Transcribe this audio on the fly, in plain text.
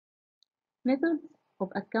Methods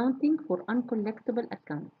of accounting for uncollectible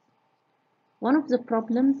accounts. One of the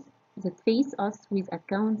problems that face us with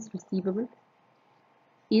accounts receivable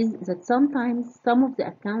is that sometimes some of the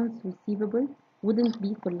accounts receivable wouldn't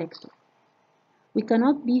be collected. We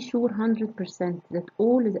cannot be sure 100% that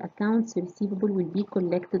all the accounts receivable will be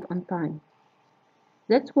collected on time.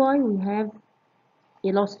 That's why we have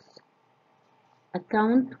a loss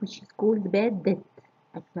account which is called bad debt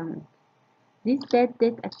account. This bad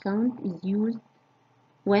debt account is used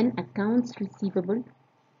when accounts receivable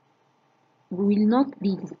will not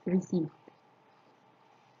be received.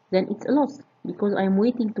 Then it's a loss because I'm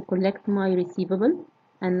waiting to collect my receivable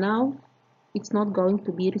and now it's not going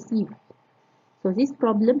to be received. So this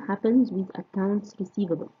problem happens with accounts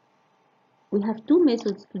receivable. We have two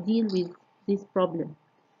methods to deal with this problem.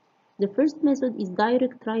 The first method is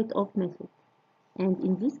direct write-off method, and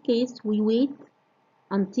in this case we wait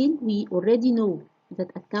until we already know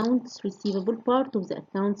that accounts receivable, part of the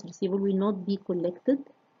accounts receivable will not be collected,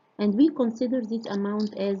 and we consider this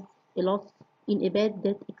amount as a loss in a bad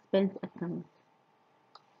debt expense account.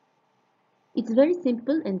 It's very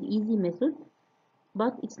simple and easy method,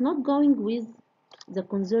 but it's not going with the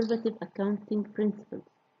conservative accounting principles,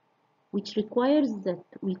 which requires that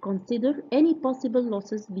we consider any possible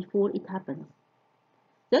losses before it happens.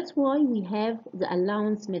 That's why we have the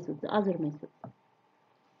allowance method, the other method.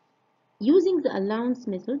 Using the allowance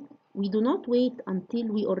method, we do not wait until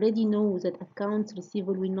we already know that accounts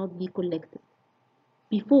receivable will not be collected.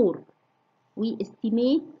 Before we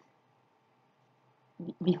estimate,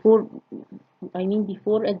 before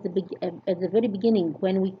at the very beginning,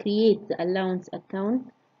 when we create the allowance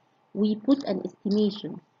account, we put an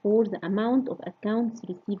estimation for the amount of accounts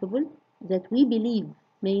receivable that we believe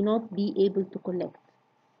may not be able to collect.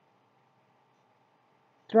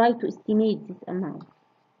 Try to estimate this amount,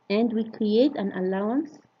 and we create an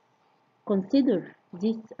allowance. Consider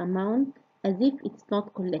this amount as if it's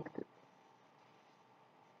not collected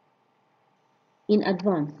in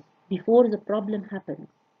advance, before the problem happens.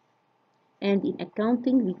 And in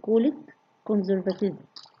accounting, we call it conservatism.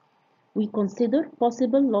 We consider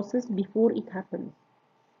possible losses before it happens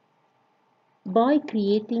by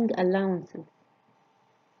creating allowances.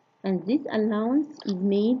 And this allowance is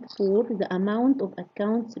made for the amount of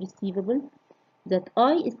accounts receivable that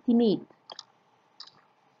I estimate,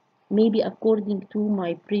 maybe according to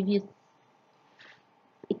my previous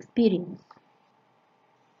experience,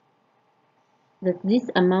 that this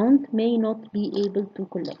amount may not be able to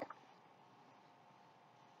collect.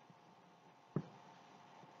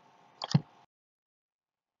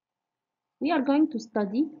 We are going to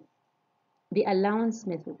study the allowance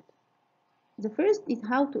method. The first is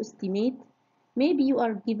how to estimate. Maybe you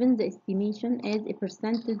are given the estimation as a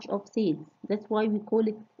percentage of sales. That's why we call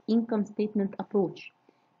it income statement approach,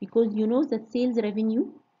 because you know that sales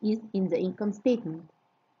revenue is in the income statement.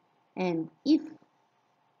 And if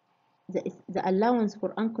the allowance for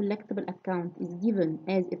uncollectible account is given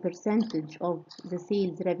as a percentage of the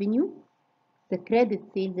sales revenue, the credit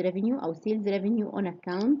sales revenue or sales revenue on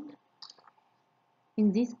account,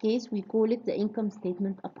 in this case we call it the income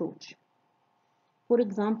statement approach. For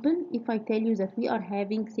example, if I tell you that we are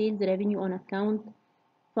having sales revenue on account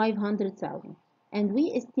 500,000 and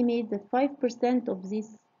we estimate that 5% of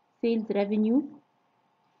this sales revenue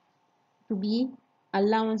to be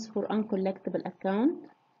allowance for uncollectible account,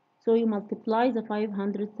 so you multiply the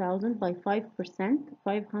 500,000 by 5%,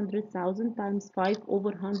 500,000 times 5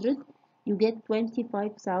 over 100, you get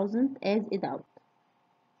 25,000 as a doubt,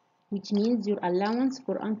 which means your allowance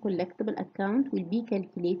for uncollectible account will be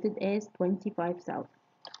calculated as 25,000.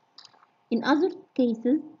 In other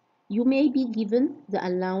cases, you may be given the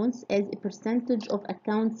allowance as a percentage of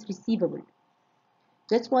accounts receivable.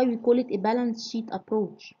 That's why we call it a balance sheet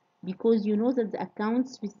approach, because you know that the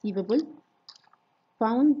accounts receivable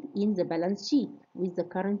found in the balance sheet with the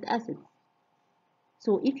current assets.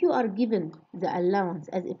 So if you are given the allowance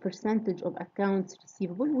as a percentage of accounts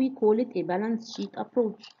receivable, we call it a balance sheet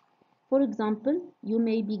approach. For example, you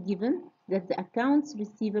may be given that the accounts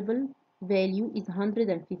receivable value is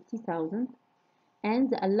 150,000 and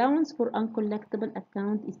the allowance for uncollectible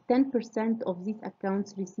account is 10% of this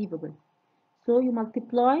accounts receivable. So you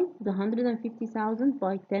multiply the 150,000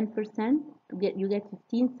 by 10% you get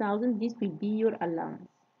 15,000. This will be your allowance.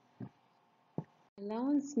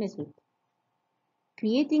 Allowance method.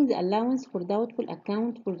 Creating the allowance for doubtful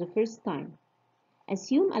account for the first time.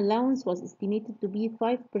 Assume allowance was estimated to be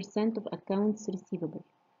 5% of accounts receivable,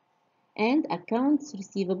 and accounts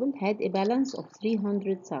receivable had a balance of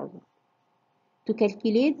 300,000. To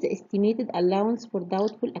calculate the estimated allowance for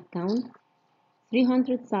doubtful account,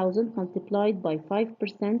 300,000 multiplied by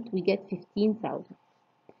 5%, we get 15,000.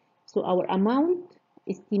 So our amount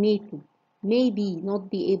estimated maybe not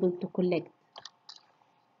be able to collect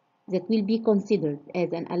that will be considered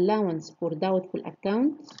as an allowance for doubtful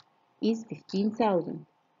accounts is 15,000.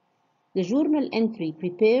 The journal entry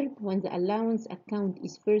prepared when the allowance account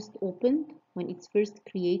is first opened, when it's first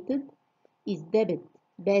created, is debit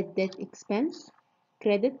bad debt expense,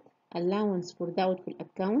 credit allowance for doubtful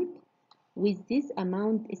account with this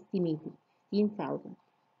amount estimated 15,000.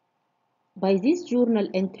 By this journal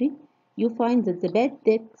entry, you find that the bad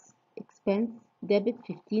debts expense debit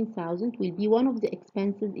 15,000 will be one of the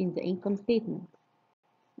expenses in the income statement.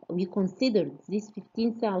 We considered this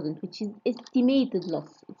 15,000, which is estimated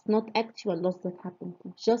loss. It's not actual loss that happened,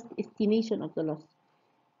 it's just estimation of the loss.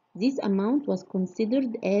 This amount was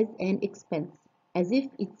considered as an expense, as if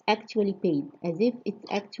it's actually paid, as if it's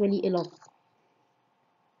actually a loss.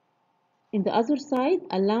 In the other side,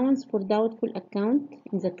 allowance for doubtful account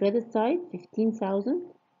in the credit side, 15,000,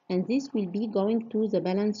 and this will be going to the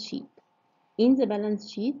balance sheet. In the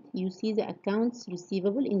balance sheet, you see the accounts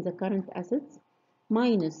receivable in the current assets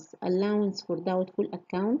minus allowance for doubtful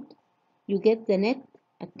account. You get the net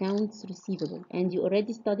accounts receivable, and you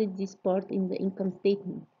already studied this part in the income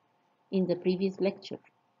statement in the previous lecture.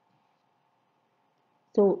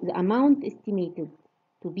 So the amount estimated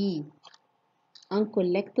to be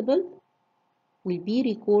uncollectible will be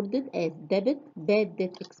recorded as debit bad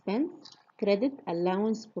debt expense, credit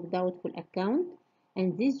allowance for doubtful account,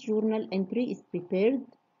 and this journal entry is prepared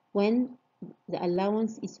when the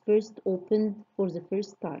allowance is first opened for the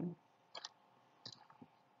first time.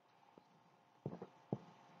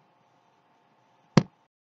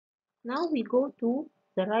 Now we go to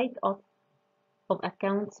the write-off of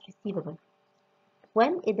accounts receivable.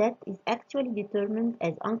 When a debt is actually determined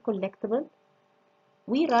as uncollectible,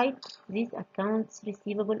 we write these accounts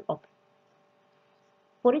receivable off.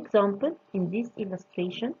 For example, in this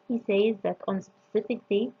illustration, he says that on specific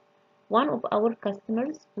date, one of our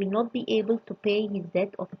customers will not be able to pay his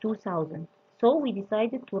debt of 2,000, so we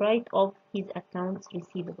decided to write off his accounts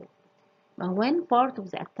receivable. But when part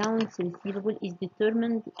of the accounts receivable is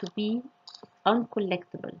determined to be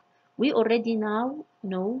uncollectible, we already now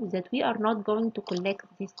know that we are not going to collect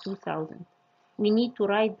these 2,000. We need to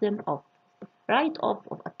write them off. Write-off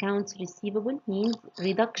of accounts receivable means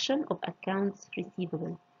reduction of accounts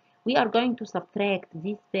receivable. We are going to subtract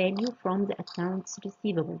this value from the accounts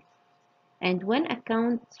receivable. And when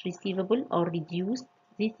accounts receivable are reduced,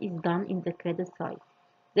 this is done in the credit side.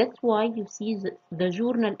 That's why you see the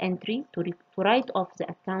journal entry to write off the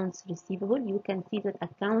accounts receivable. You can see that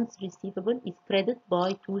accounts receivable is credited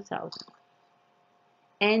by 2,000.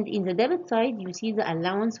 And in the debit side, you see the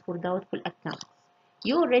allowance for doubtful accounts.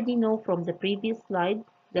 You already know from the previous slide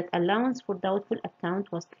that allowance for doubtful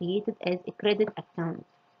account was created as a credit account.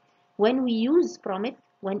 When we use from it,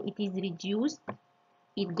 when it is reduced,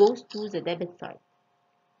 it goes to the debit side.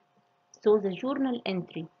 So the journal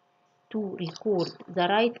entry to record the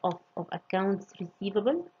write-off of accounts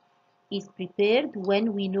receivable is prepared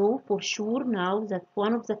when we know for sure now that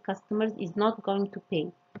one of the customers is not going to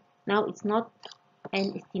pay. Now it's not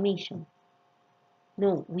an estimation.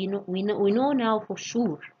 No, we know now for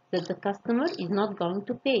sure that the customer is not going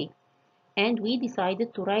to pay, and we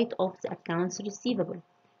decided to write off the accounts receivable.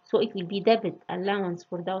 So it will be debit allowance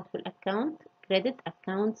for doubtful account, credit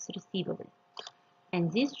accounts receivable.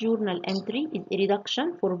 And this journal entry is a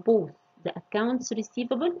reduction for both the accounts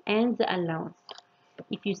receivable and the allowance.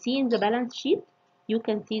 If you see in the balance sheet, you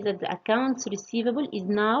can see that the accounts receivable is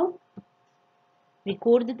now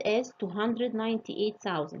recorded as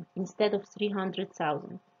 298,000 instead of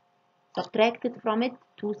 300,000. Subtracted from it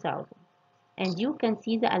 2,000. And you can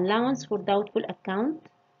see the allowance for doubtful account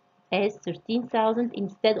as 13,000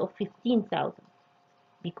 instead of 15,000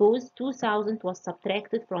 because 2,000 was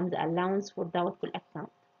subtracted from the allowance for doubtful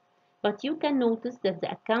account. But you can notice that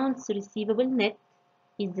the accounts receivable net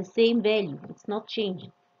is the same value. It's not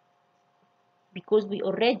changed because we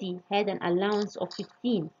already had an allowance of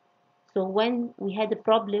 15. So when we had a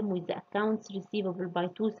problem with the accounts receivable by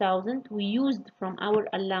 2,000, we used from our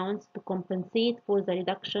allowance to compensate for the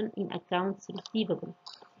reduction in accounts receivable.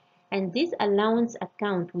 And this allowance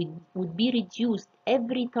account would be reduced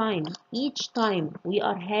every time, each time we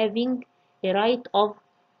are having a write-off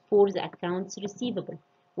for the accounts receivable.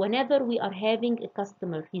 Whenever we are having a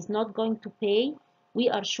customer, he's not going to pay, we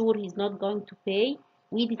are sure he's not going to pay,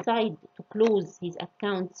 we decide to close his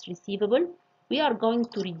accounts receivable, we are going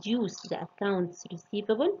to reduce the accounts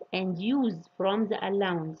receivable and use from the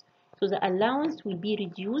allowance. So the allowance will be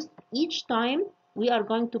reduced each time we are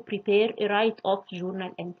going to prepare a write-off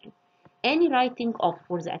journal entry. Any writing off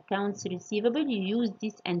for the accounts receivable, you use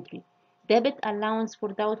this entry. Debit allowance for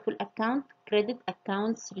doubtful account, credit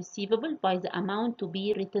accounts receivable by the amount to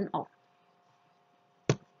be written off.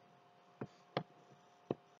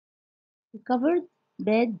 Recovered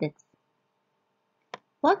bad debts.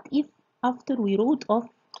 What if after we wrote off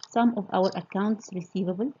some of our accounts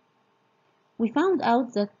receivable, we found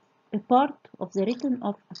out that a part of the written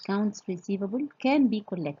off accounts receivable can be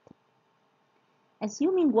collected?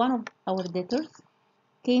 Assuming one of our debtors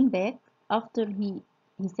came back after he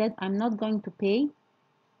said, I'm not going to pay,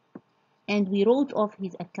 and we wrote off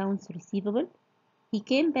his accounts receivable. He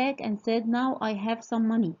came back and said, now I have some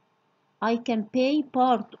money. I can pay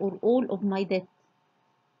part or all of my debt.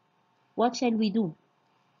 What shall we do?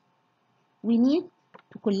 We need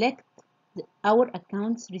to collect our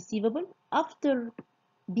accounts receivable after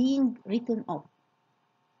being written off.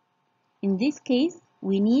 In this case,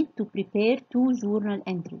 we need to prepare two journal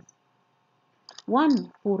entries.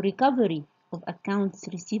 One for recovery of accounts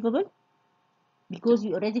receivable, because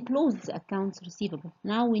we already closed the accounts receivable.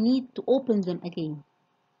 Now we need to open them again.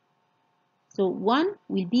 So one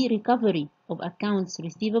will be recovery of accounts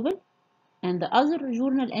receivable, and the other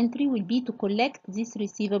journal entry will be to collect this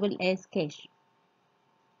receivable as cash.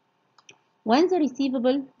 When the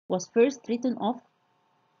receivable was first written off,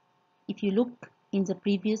 if you look in the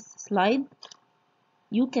previous slide,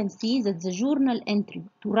 you can see that the journal entry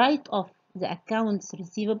to write off the accounts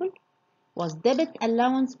receivable was debit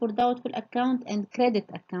allowance for doubtful account and credit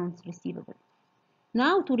accounts receivable.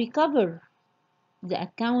 Now to recover the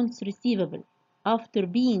accounts receivable after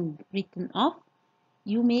being written off,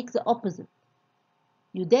 you make the opposite.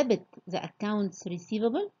 You debit the accounts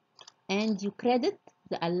receivable and you credit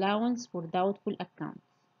the allowance for doubtful accounts.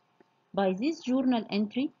 By this journal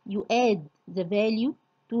entry, you add the value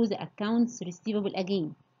to the accounts receivable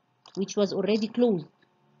again, which was already closed.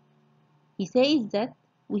 He says that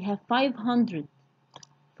we have 500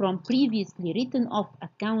 from previously written off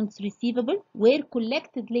accounts receivable were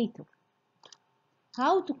collected later.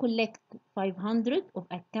 How to collect 500 of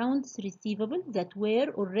accounts receivable that were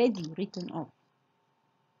already written off?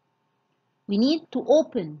 We need to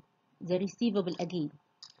open the receivable again.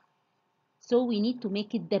 So we need to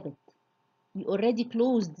make it debit. We already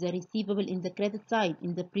closed the receivable in the credit side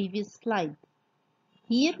in the previous slide.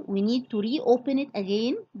 Here we need to reopen it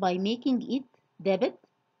again by making it debit,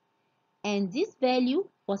 and this value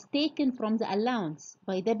was taken from the allowance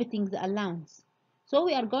by debiting the allowance. So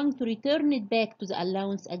we are going to return it back to the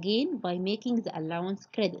allowance again by making the allowance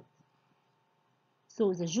credit.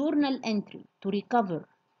 So the journal entry to recover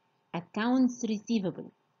accounts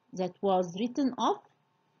receivable that was written off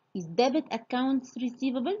is debit accounts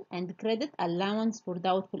receivable and credit allowance for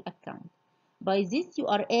doubtful account. By this you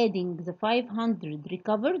are adding the 500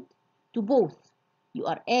 recovered to both. You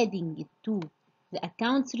are adding it to the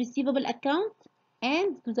accounts receivable account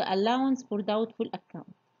and to the allowance for doubtful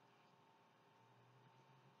account.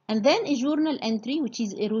 And then a journal entry, which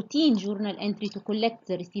is a routine journal entry to collect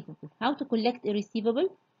the receivable. How to collect a receivable?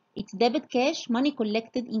 It's debit cash, money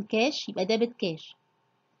collected in cash, يبقى debit cash.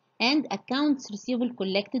 And accounts receivable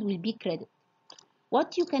collected will be credit.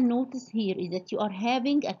 What you can notice here is that you are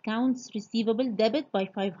having accounts receivable debit by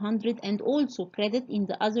 500 and also credit in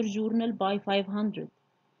the other journal by 500.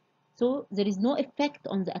 So there is no effect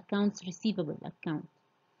on the accounts receivable account.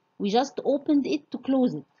 We just opened it to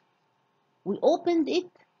close it. We opened it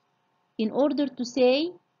in order to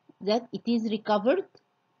say that it is recovered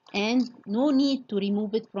and no need to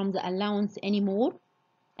remove it from the allowance anymore.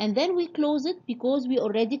 And then we close it because we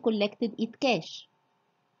already collected it cash.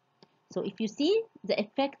 So if you see the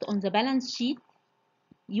effect on the balance sheet,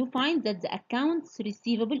 you find that the accounts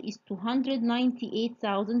receivable is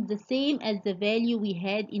 298,000, the same as the value we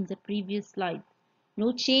had in the previous slide.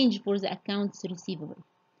 No change for the accounts receivable.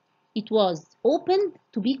 It was opened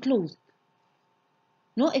to be closed.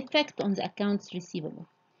 No effect on the accounts receivable.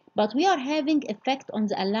 But we are having effect on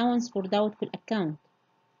the allowance for doubtful account.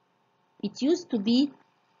 It used to be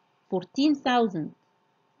 13,000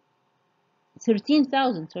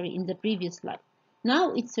 in the previous slide.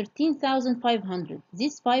 Now it's 13,500.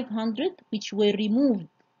 This 500 which were removed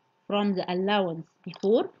from the allowance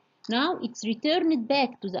before, now it's returned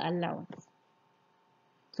back to the allowance.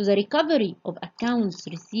 So the recovery of accounts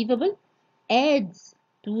receivable adds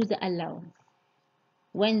to the allowance.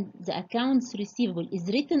 When the accounts receivable is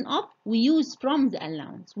written off, we use from the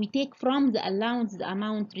allowance. We take from the allowance the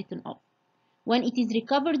amount written off. When it is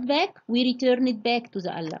recovered back, we return it back to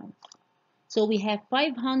the allowance. So we have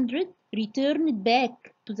 500 returned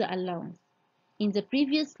back to the allowance. In the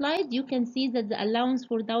previous slide, you can see that the allowance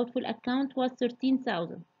for doubtful account was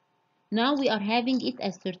 13,000. Now we are having it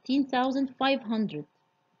as 13,500.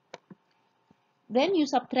 Then you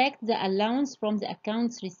subtract the allowance from the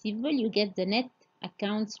accounts receivable, you get the net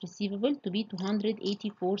accounts receivable to be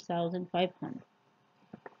 284,500.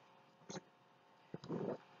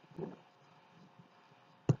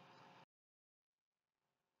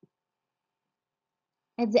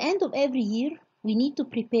 At the end of every year, we need to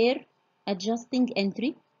prepare adjusting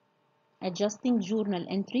journal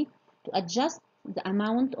entry to adjust the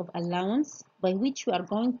amount of allowance by which we are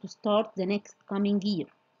going to start the next coming year.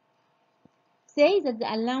 Say that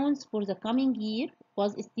the allowance for the coming year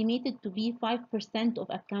was estimated to be 5% of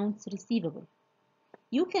accounts receivable.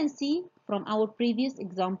 You can see from our previous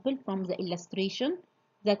example from the illustration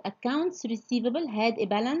that accounts receivable had a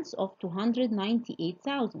balance of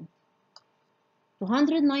 298,000.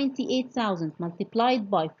 298,000 multiplied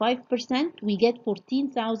by 5%, we get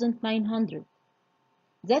 14,900.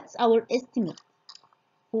 That's our estimate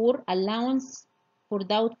for allowance for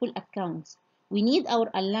doubtful accounts. We need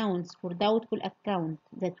our allowance for doubtful account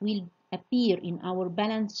that will appear in our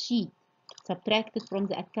balance sheet subtracted from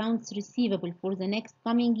the accounts receivable for the next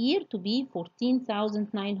coming year to be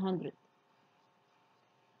 14,900.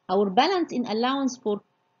 Our balance in allowance for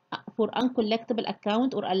uncollectible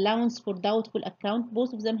account or allowance for doubtful account,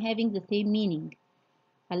 both of them having the same meaning.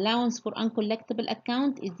 Allowance for uncollectible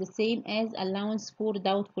account is the same as allowance for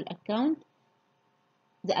doubtful account.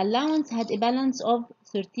 The allowance had a balance of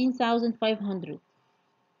 13,500,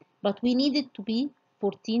 but we need it to be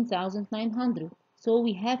 14,900. So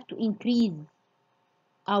we have to increase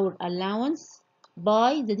our allowance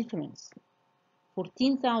by the difference.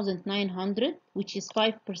 14,900, which is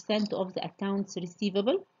 5% of the accounts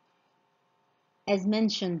receivable, as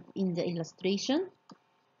mentioned in the illustration,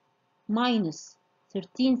 minus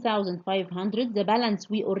 13,500, the balance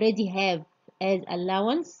we already have as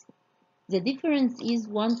allowance. The difference is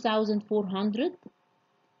 1,400.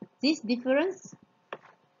 This difference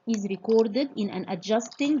is recorded in an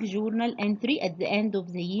adjusting journal entry at the end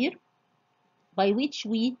of the year, by which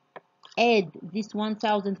we add this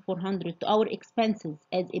 1,400 to our expenses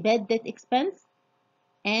as a bad debt expense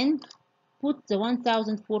and put the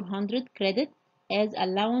 1,400 credit as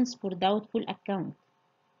allowance for doubtful account.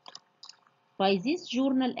 By this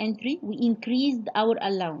journal entry, we increased our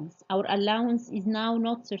allowance. Our allowance is now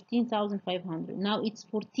not 13,500. Now it's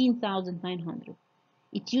 14,900.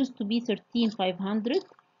 It used to be 13,500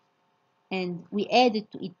 and we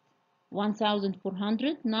added to it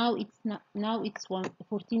 1,400. Now it's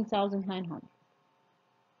 14,900.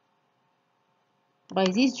 By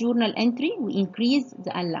this journal entry, we increase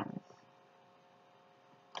the allowance.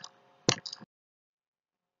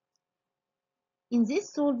 In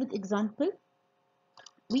this solved example,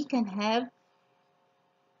 we can have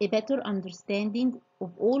a better understanding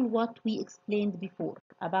of all what we explained before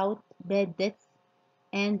about bad debts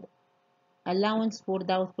and allowance for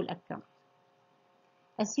doubtful accounts.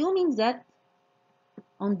 Assuming that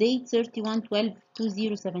on date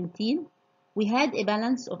 31/12/2017, we had a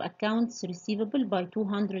balance of accounts receivable by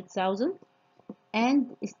 200,000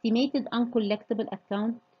 and estimated uncollectible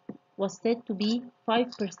account was said to be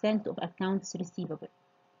 5% of accounts receivable.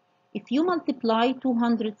 If you multiply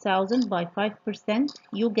 200,000 by 5%,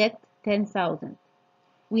 you get 10,000.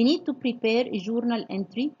 We need to prepare a journal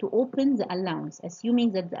entry to open the allowance,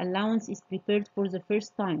 assuming that the allowance is prepared for the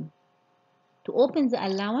first time. To open the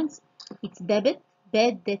allowance, it's debit,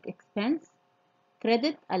 bad debt expense,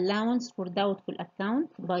 credit, allowance for doubtful account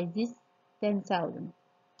by this 10,000.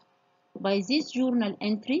 By this journal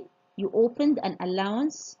entry, you opened an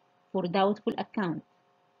allowance for doubtful account.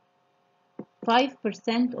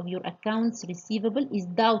 5% of your accounts receivable is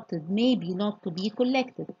doubted, maybe not to be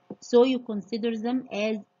collected. So you consider them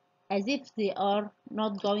as if they are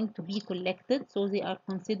not going to be collected. So they are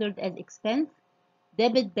considered as expense,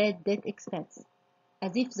 debit, bad debt expense,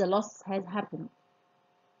 as if the loss has happened.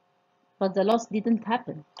 But the loss didn't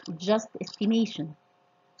happen. It's just estimation.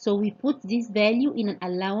 So we put this value in an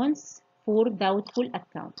allowance for doubtful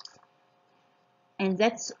accounts. And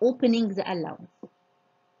that's opening the allowance.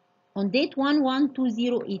 On date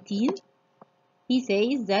 1/1/2018, he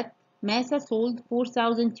says that Masa sold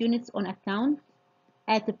 4,000 units on account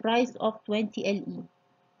at a price of 20 LE.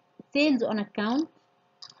 Sales on account,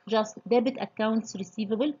 just debit accounts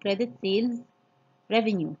receivable, credit sales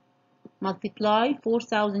revenue. Multiply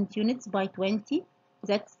 4,000 units by 20.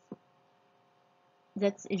 That's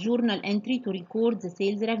a journal entry to record the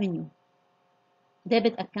sales revenue.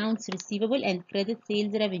 Debit accounts receivable and credit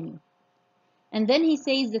sales revenue. And then he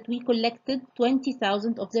says that we collected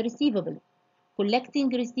 20,000 of the receivable. Collecting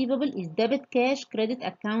receivable is debit cash, credit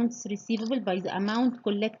accounts receivable by the amount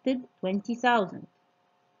collected, 20,000.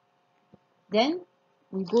 Then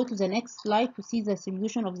we go to the next slide to see the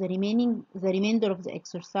solution of the remainder of the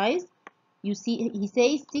exercise. You see, he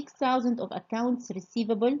says 6,000 of accounts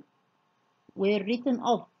receivable were written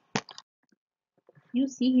off. You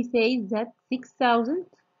see, he says that 6,000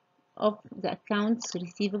 of the accounts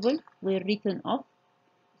receivable were written off.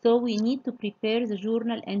 So we need to prepare the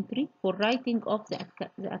journal entry for writing off the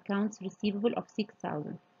accounts receivable of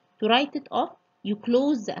 6,000. To write it off, you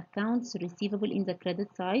close the accounts receivable in the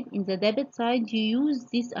credit side. In the debit side, you use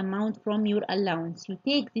this amount from your allowance. You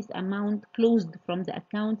take this amount closed from the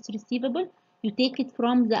accounts receivable, you take it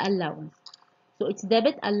from the allowance. So it's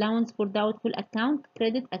debit allowance for doubtful account,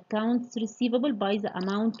 credit accounts receivable by the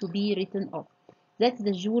amount to be written off. That's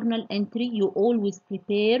the journal entry you always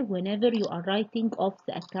prepare whenever you are writing off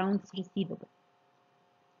the accounts receivable.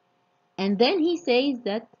 And then he says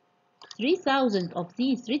that 3,000 of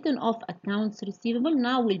these written off accounts receivable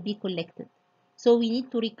now will be collected. So we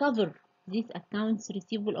need to recover this accounts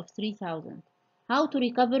receivable of 3,000. How to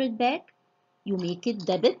recover it back? You make it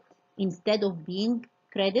debit instead of being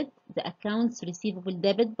credit, the accounts receivable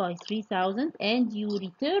debit by 3,000, and you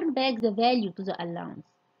return back the value to the allowance.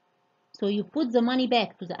 So you put the money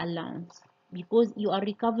back to the allowance because you are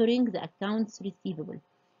recovering the accounts receivable.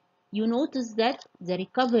 You notice that the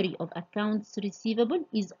recovery of accounts receivable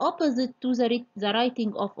is opposite to the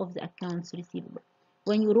writing off of the accounts receivable.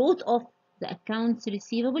 When you wrote off the accounts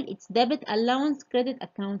receivable, it's debit allowance, credit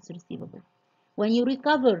accounts receivable. When you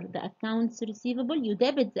recover the accounts receivable, you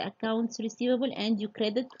debit the accounts receivable and you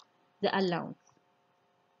credit the allowance.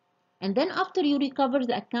 And then after you recover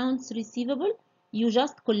the accounts receivable, you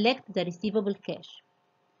just collect the receivable cash.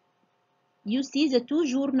 You see the two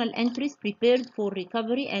journal entries prepared for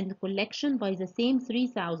recovery and collection by the same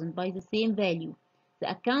 3,000, by the same value. The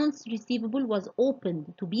accounts receivable was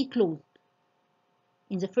opened to be closed.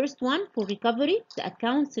 In the first one, for recovery, the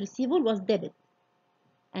accounts receivable was debit.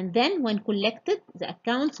 And then when collected, the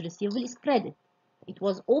accounts receivable is credit. It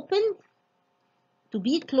was opened to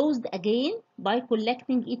be closed again by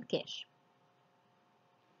collecting it cash.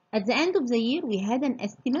 At the end of the year, we had an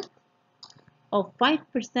estimate of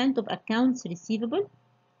 5% of accounts receivable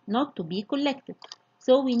not to be collected.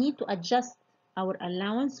 So we need to adjust our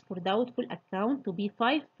allowance for doubtful account to be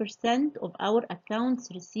 5% of our accounts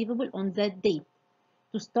receivable on that date.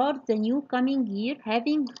 To start the new coming year,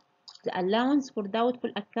 having the allowance for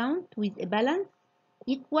doubtful account with a balance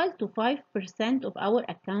equal to 5% of our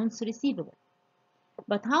accounts receivable.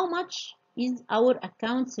 But how much is our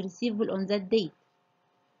accounts receivable on that date?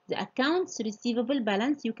 The accounts receivable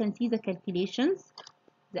balance, you can see the calculations.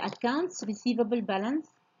 The accounts receivable balance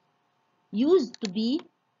used to be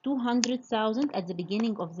 200,000 at the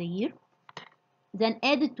beginning of the year, then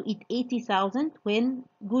added to it 80,000 when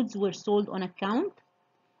goods were sold on account,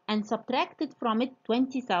 and subtracted from it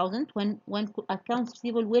 20,000 when accounts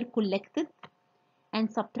receivable were collected,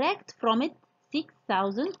 and subtract from it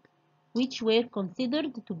 6,000 which were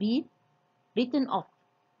considered to be written off.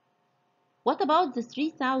 What about the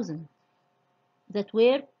 3,000 that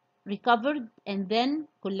were recovered and then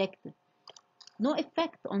collected? No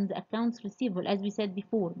effect on the accounts receivable, as we said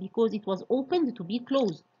before, because it was opened to be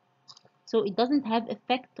closed. So it doesn't have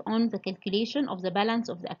effect on the calculation of the balance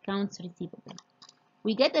of the accounts receivable.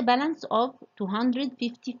 We get a balance of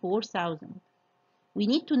 254,000. We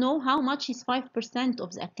need to know how much is 5%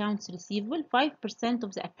 of the accounts receivable. 5%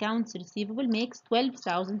 of the accounts receivable makes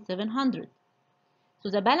 12,700. So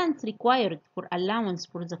the balance required for allowance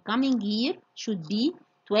for the coming year should be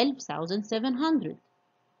 12,700.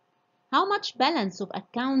 How much balance of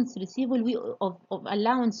accounts receivable of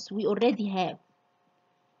allowance we already have?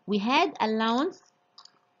 We had allowance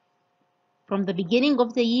from the beginning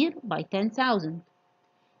of the year by 10,000.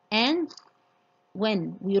 And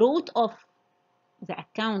when we wrote off the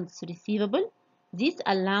accounts receivable, this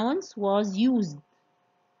allowance was used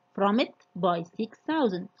from it by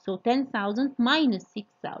 6,000. So 10,000 minus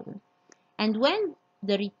 6,000. And when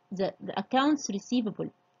the accounts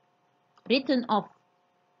receivable written off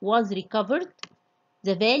was recovered,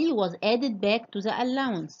 the value was added back to the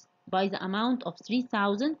allowance by the amount of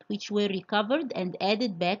 3,000 which were recovered and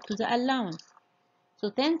added back to the allowance. So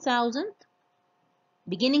 10,000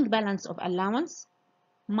 beginning balance of allowance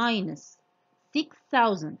minus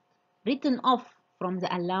 6,000 written off from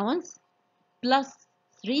the allowance plus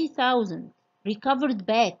 3,000 recovered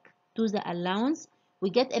back to the allowance, we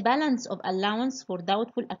get a balance of allowance for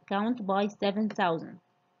doubtful account by 7,000.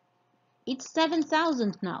 It's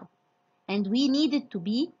 7,000 now, and we need it to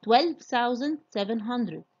be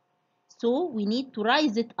 12,700. So we need to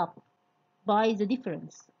rise it up by the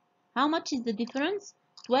difference. How much is the difference?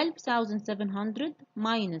 12,700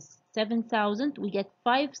 minus 7,000, we get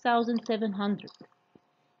 5,700.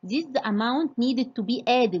 This is the amount needed to be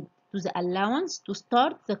added to the allowance to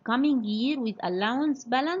start the coming year with allowance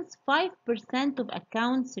balance 5% of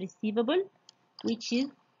accounts receivable, which is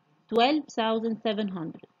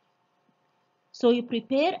 12,700. So you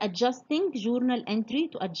prepare adjusting journal entry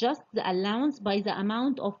to adjust the allowance by the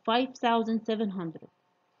amount of 5,700.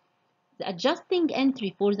 The adjusting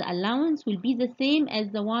entry for the allowance will be the same as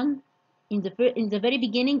the one in the very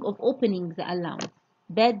beginning of opening the allowance.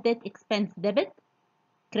 Bad debt expense debit,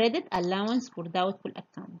 credit allowance for doubtful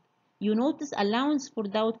account. You notice allowance for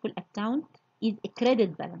doubtful account is a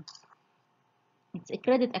credit balance. It's a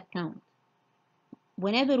credit account.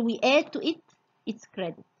 Whenever we add to it, it's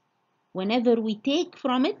credit. Whenever we take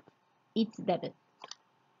from it, it's debit.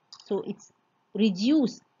 So it's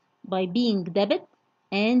reduced by being debit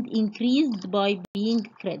and increased by being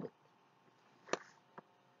credit.